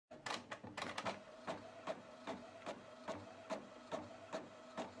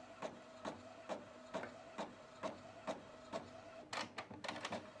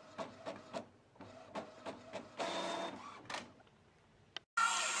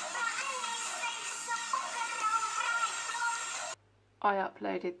I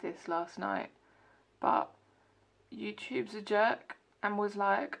uploaded this last night, but YouTube's a jerk and was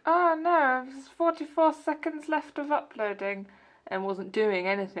like, oh no, there's 44 seconds left of uploading, and wasn't doing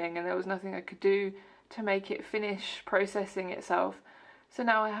anything, and there was nothing I could do to make it finish processing itself. So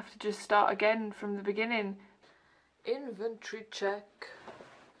now I have to just start again from the beginning. Inventory check.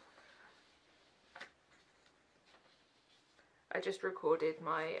 I just recorded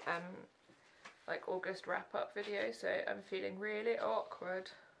my like August wrap-up video, so I'm feeling really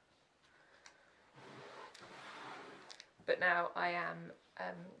awkward. But now I am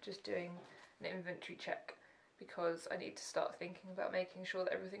just doing an inventory check because I need to start thinking about making sure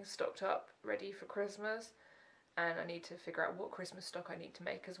that everything's stocked up, ready for Christmas, and I need to figure out what Christmas stock I need to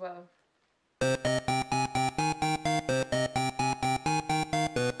make as well.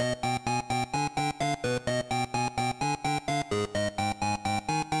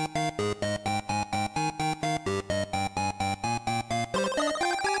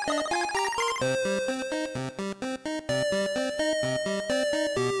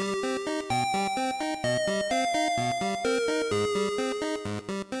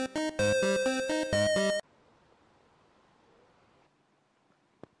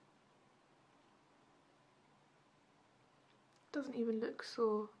 Doesn't even look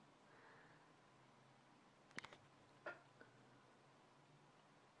sore.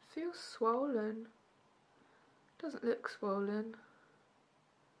 Feels swollen. Doesn't look swollen.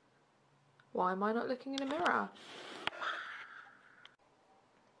 Why am I not looking in a mirror?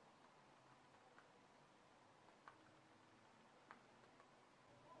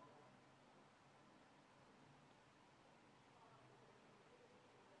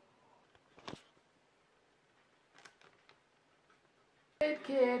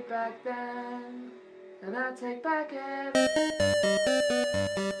 Kid back then, and I take back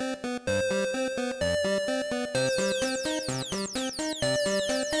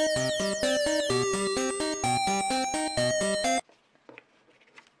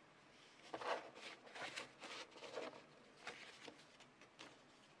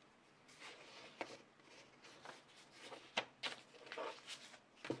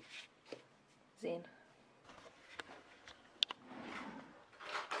Zine.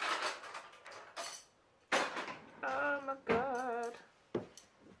 Oh my god.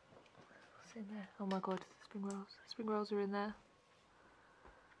 What's in there? Oh my god, spring rolls. Spring rolls are in there.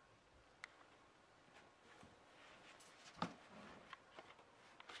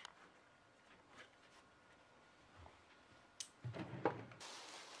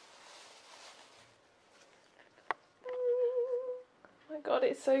 Oh my god,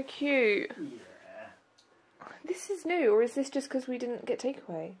 it's so cute. Yeah. This is new, or is this just because we didn't get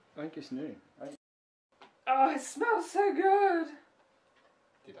takeaway? I think it's new. Oh, it smells so good.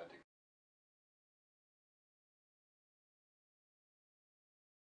 Did I do